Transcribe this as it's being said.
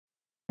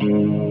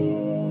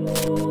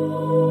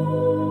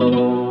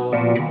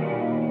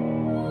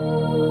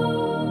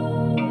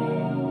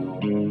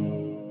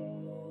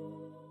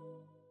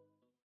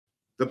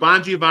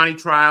Bon Giovanni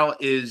trial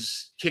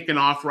is kicking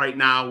off right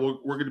now.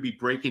 We're going to be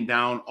breaking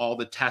down all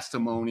the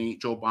testimony.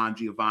 Joe Bon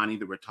Giovanni,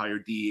 the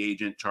retired DEA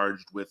agent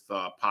charged with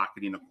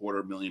pocketing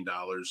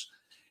 $250,000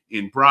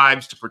 in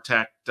bribes to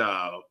protect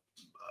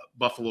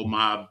Buffalo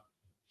mob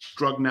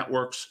drug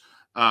networks.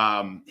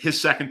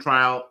 His second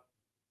trial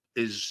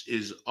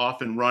is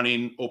off and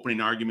running,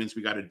 opening arguments.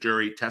 We got a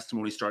jury.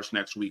 Testimony starts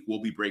next week.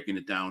 We'll be breaking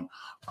it down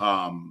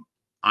on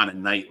a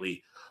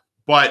nightly.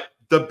 But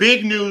the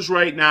big news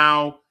right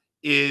now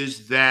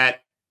is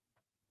that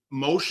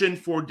motion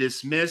for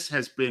dismiss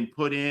has been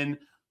put in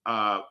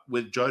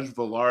with Judge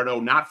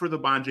Villardo, not for the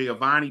Bon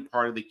Giovanni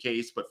part of the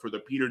case, but for the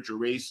Peter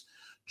Gerace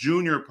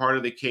Jr. part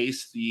of the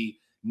case, the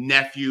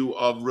nephew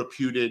of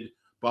reputed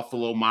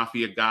Buffalo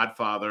Mafia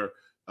godfather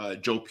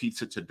Joe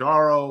Pizza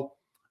Todaro.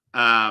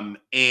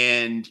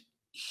 And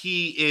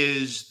he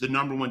is the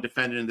 #1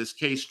 defendant in this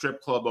case,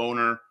 strip club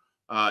owner,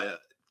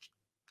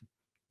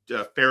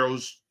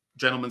 Pharaoh's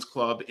Gentlemen's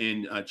Club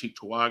in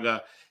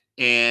Cheektowaga,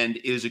 and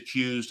is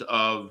accused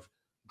of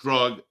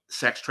drug,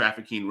 sex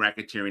trafficking,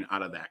 racketeering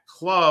out of that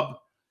club.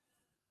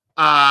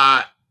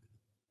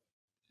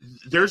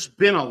 There's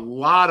been a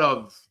lot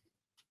of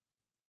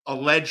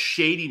alleged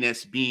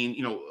shadiness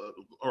being,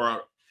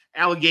 or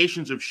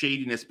allegations of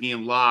shadiness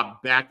being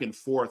lobbed back and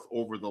forth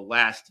over the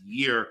last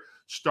year,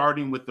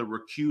 starting with the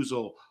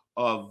recusal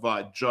of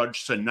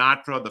Judge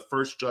Sinatra, the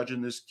first judge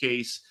in this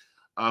case,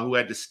 who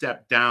had to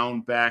step down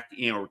back,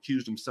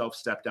 recused himself,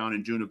 stepped down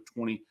in June of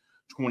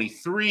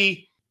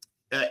 2023.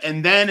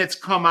 And then it's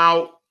come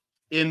out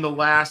in the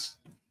last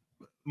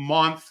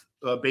month,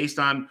 based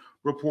on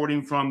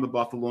reporting from the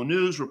Buffalo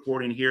News,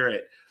 reporting here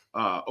at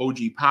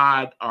OG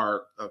Pod,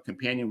 our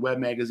companion web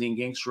magazine,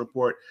 Gangster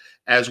Report,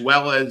 as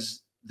well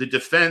as the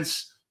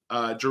defense,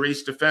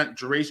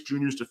 Gerace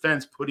Jr.'s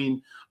defense,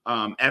 putting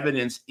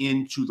evidence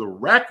into the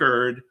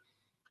record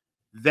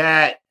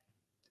that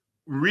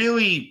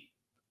really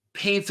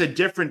paints a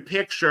different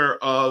picture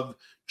of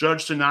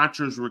Judge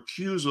Sinatra's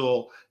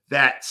recusal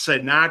that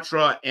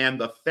Sinatra and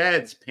the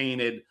feds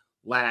painted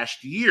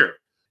last year.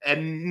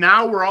 And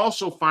now we're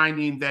also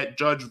finding that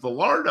Judge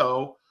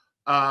Villardo,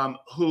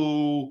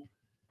 who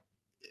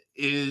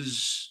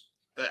is,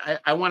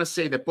 I want to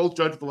say that both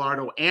Judge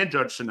Villardo and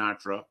Judge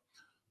Sinatra,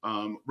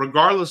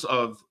 regardless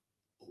of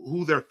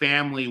who their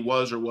family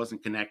was or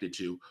wasn't connected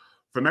to,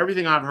 from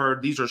everything I've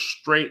heard, these are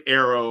straight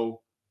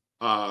arrow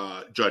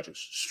judges,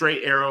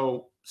 straight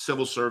arrow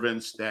civil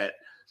servants that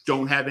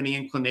don't have any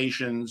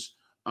inclinations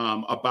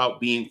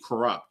about being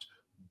corrupt.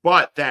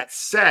 But that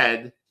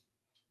said,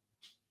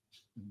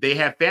 they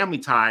have family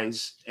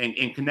ties and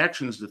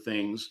connections to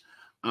things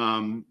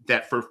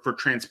that for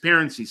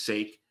transparency's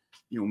sake,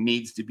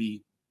 needs to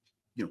be,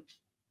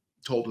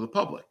 told to the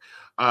public.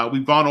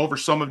 We've gone over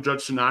some of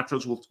Judge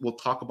Sinatra's. We'll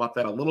talk about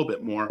that a little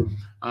bit more.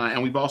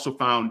 And we've also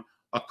found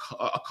a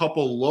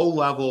couple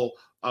low-level,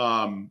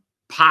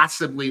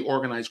 possibly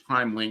organized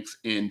crime links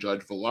in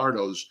Judge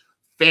Villardo's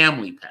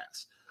family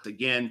past.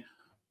 Again,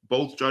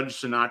 both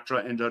Judge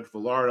Sinatra and Judge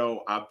Villardo,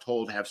 I'm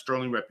told, have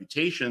sterling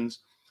reputations.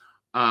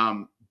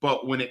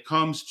 But when it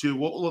comes to,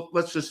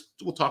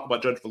 we'll talk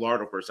about Judge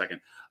Villardo for a second.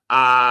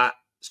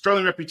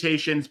 Sterling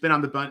reputation, has been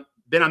on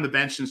the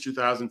bench since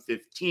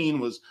 2015,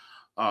 was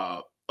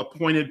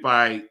appointed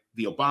by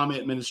the Obama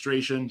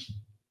administration,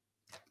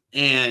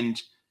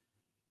 and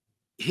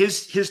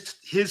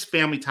his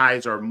family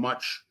ties are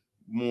much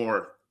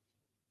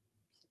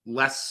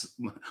less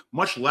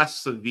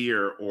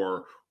severe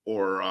or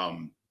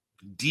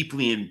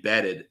deeply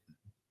embedded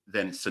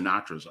than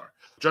Sinatra's are.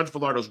 Judge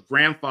Villardo's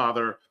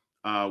grandfather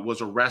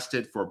was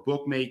arrested for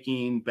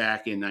bookmaking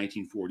back in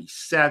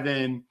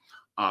 1947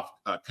 off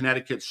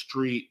Connecticut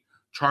Street.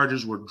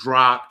 Charges were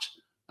dropped.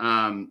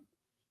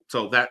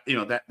 So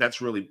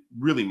that's really,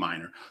 really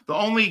minor. The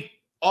only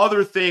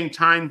other thing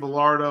tying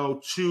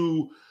Villardo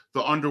to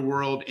the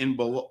underworld in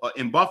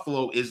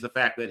Buffalo is the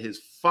fact that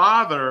his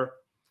father,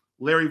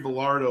 Larry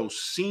Villardo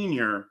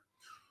Sr.,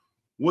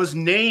 was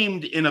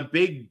named in a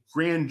big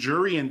grand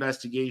jury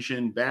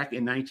investigation back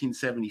in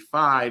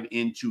 1975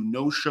 into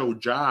no-show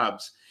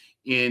jobs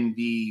in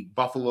the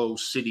Buffalo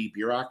city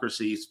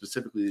bureaucracy,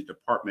 specifically the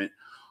Department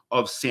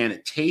of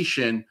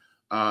Sanitation.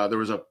 There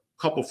was a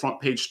couple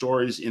front-page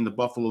stories in the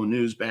Buffalo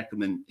News back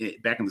in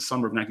the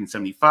summer of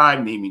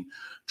 1975, naming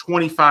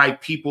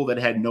 25 people that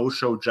had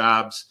no-show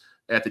jobs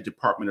at the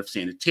Department of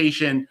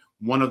Sanitation.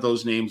 One of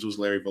those names was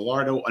Larry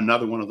Villardo.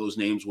 Another one of those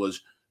names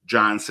was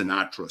John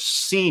Sinatra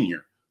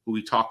Sr., who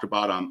we talked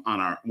about on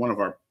one of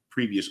our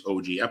previous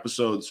OG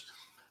episodes.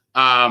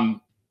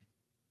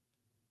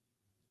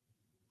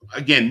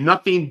 Again,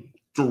 nothing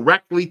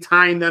directly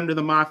tying them to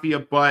the mafia,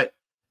 but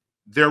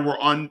there were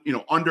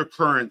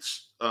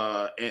undercurrents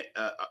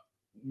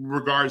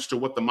regards to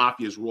what the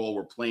mafia's role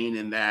were playing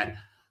in that.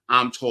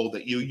 I'm told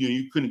that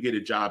you couldn't get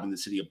a job in the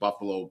city of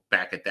Buffalo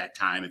back at that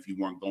time if you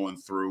weren't going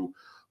through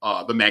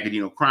the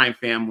Magadino crime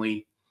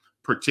family,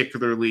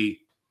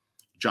 particularly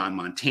John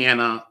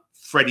Montana,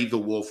 Freddie the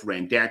Wolf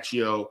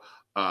Randaccio,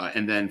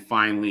 and then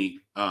finally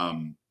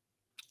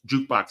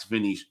Jukebox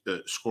Vinny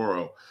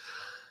Scoro.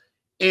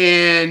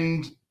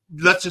 And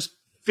let's just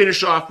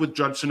finish off with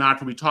Judge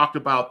Sinatra. We talked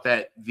about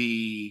that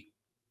the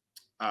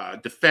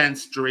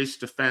Gerace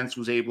defense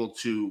was able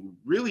to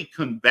really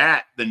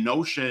combat the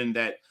notion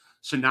that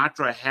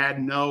Sinatra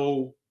had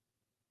no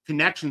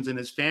connections in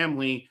his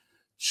family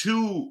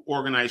to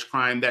organized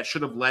crime that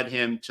should have led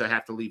him to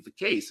have to leave the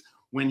case.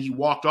 When he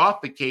walked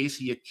off the case,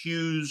 he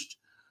accused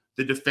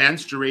the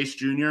defense, Gerace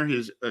Jr.,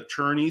 his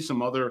attorney,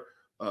 some other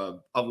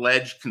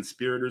alleged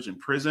conspirators in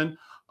prison,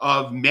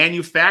 of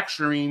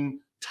manufacturing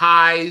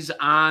ties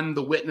on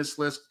the witness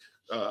list,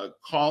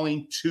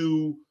 calling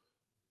two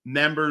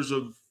members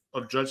of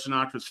Judge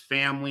Sinatra's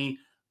family,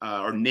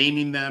 or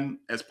naming them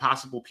as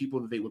possible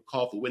people that they would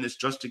call for witness,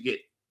 just to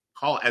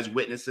call as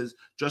witnesses,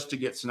 just to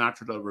get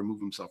Sinatra to remove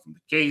himself from the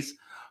case.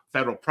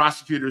 Federal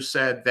prosecutors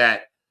said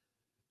that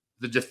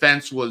the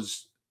defense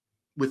was,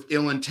 with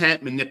ill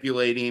intent,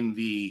 manipulating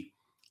the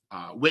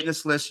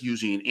witness list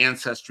using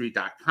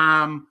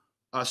Ancestry.com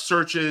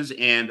searches,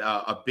 and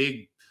a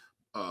big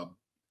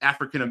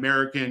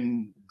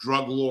African-American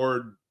drug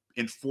lord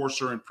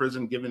enforcer in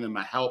prison giving them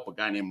a help, a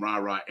guy named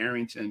Ra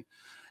Arrington.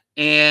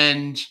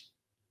 And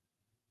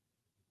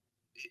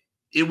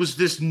it was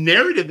this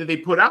narrative that they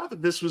put out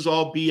that this was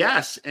all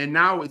BS. And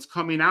now it's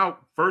coming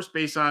out, first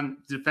based on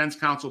defense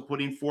counsel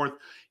putting forth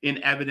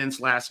in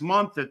evidence last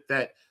month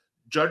that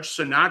Judge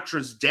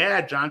Sinatra's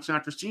dad, John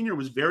Sinatra Sr.,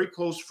 was very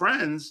close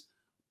friends,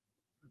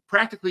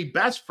 practically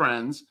best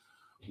friends,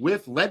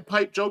 with Lead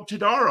Pipe Joe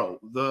Todaro,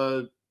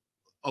 the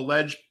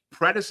alleged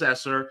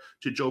predecessor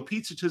to Joe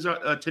Pizza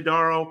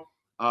Todaro,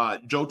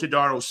 Joe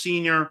Todaro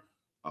Sr.,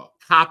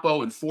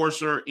 capo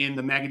enforcer in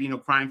the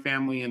Magadino crime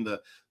family in the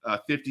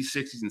 50s,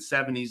 60s, and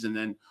 70s, and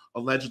then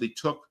allegedly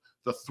took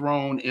the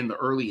throne in the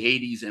early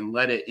 80s and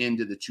led it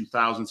into the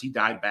 2000s. He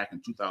died back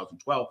in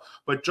 2012.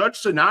 But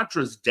Judge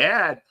Sinatra's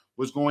dad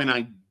was going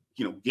on,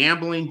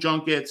 gambling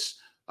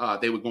junkets.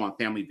 They would go on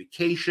family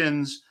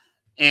vacations,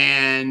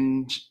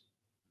 and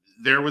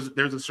there's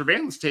a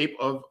surveillance tape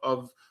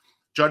of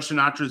Judge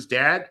Sinatra's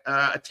dad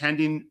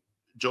attending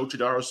Joe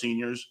Todaro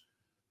Sr.'s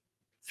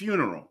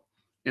funeral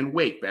and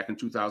wake back in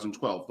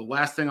 2012. The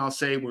last thing I'll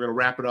say, we're going to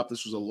wrap it up.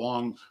 This was a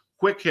long,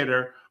 quick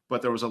hitter,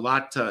 but there was a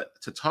lot to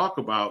talk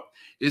about,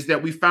 is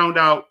that we found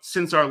out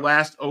since our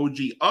last OG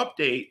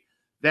update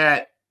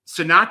that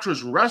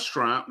Sinatra's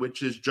restaurant,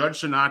 which is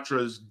Judge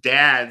Sinatra's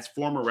dad's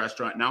former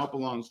restaurant, now it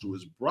belongs to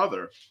his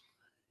brother,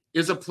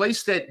 is a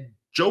place that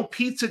Joe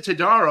Pizza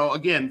Todaro,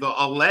 again, the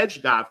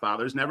alleged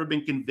godfather, has never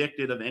been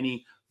convicted of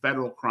any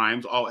federal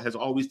crimes, has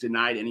always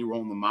denied any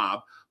role in the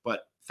mob,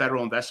 but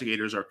federal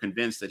investigators are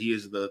convinced that he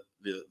is the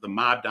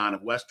mob don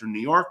of Western New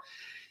York.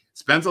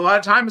 Spends a lot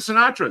of time at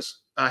Sinatra's.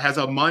 Has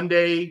a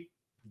Monday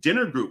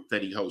dinner group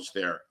that he hosts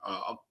there.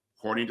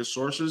 According to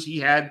sources, he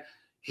had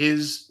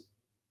his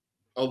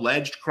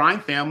alleged crime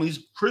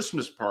family's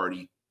Christmas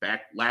party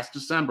back last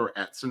December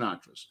at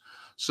Sinatra's.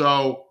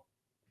 So,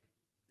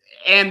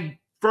 and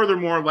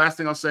furthermore, last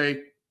thing I'll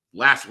say,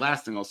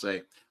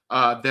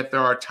 that there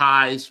are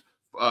ties,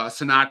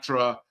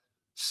 Sinatra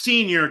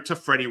Sr. to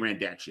Freddie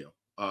Randaccio.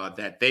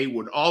 That they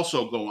would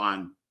also go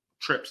on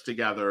trips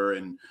together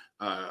and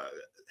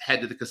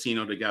head to the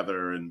casino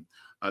together, and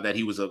that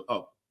he was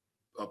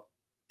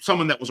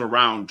someone that was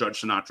around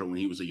Judge Sinatra when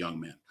he was a young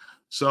man.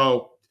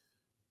 So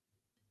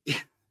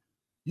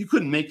you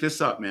couldn't make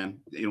this up, man.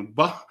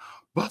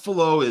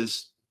 Buffalo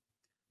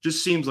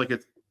just seems like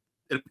it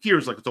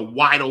appears like it's a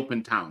wide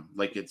open town,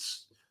 like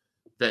it's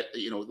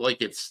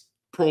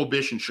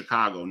Prohibition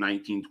Chicago,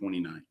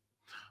 1929.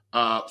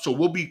 So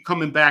we'll be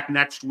coming back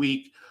next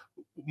week.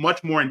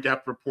 Much more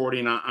in-depth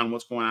reporting on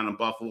what's going on in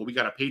Buffalo. We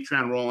got a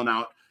Patreon rolling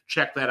out.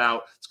 Check that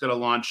out. It's going to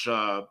launch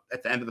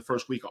at the end of the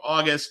first week of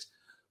August.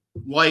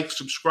 Like,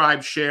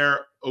 subscribe,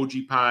 share. OG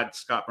Pod,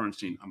 Scott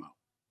Burnstein. I'm out.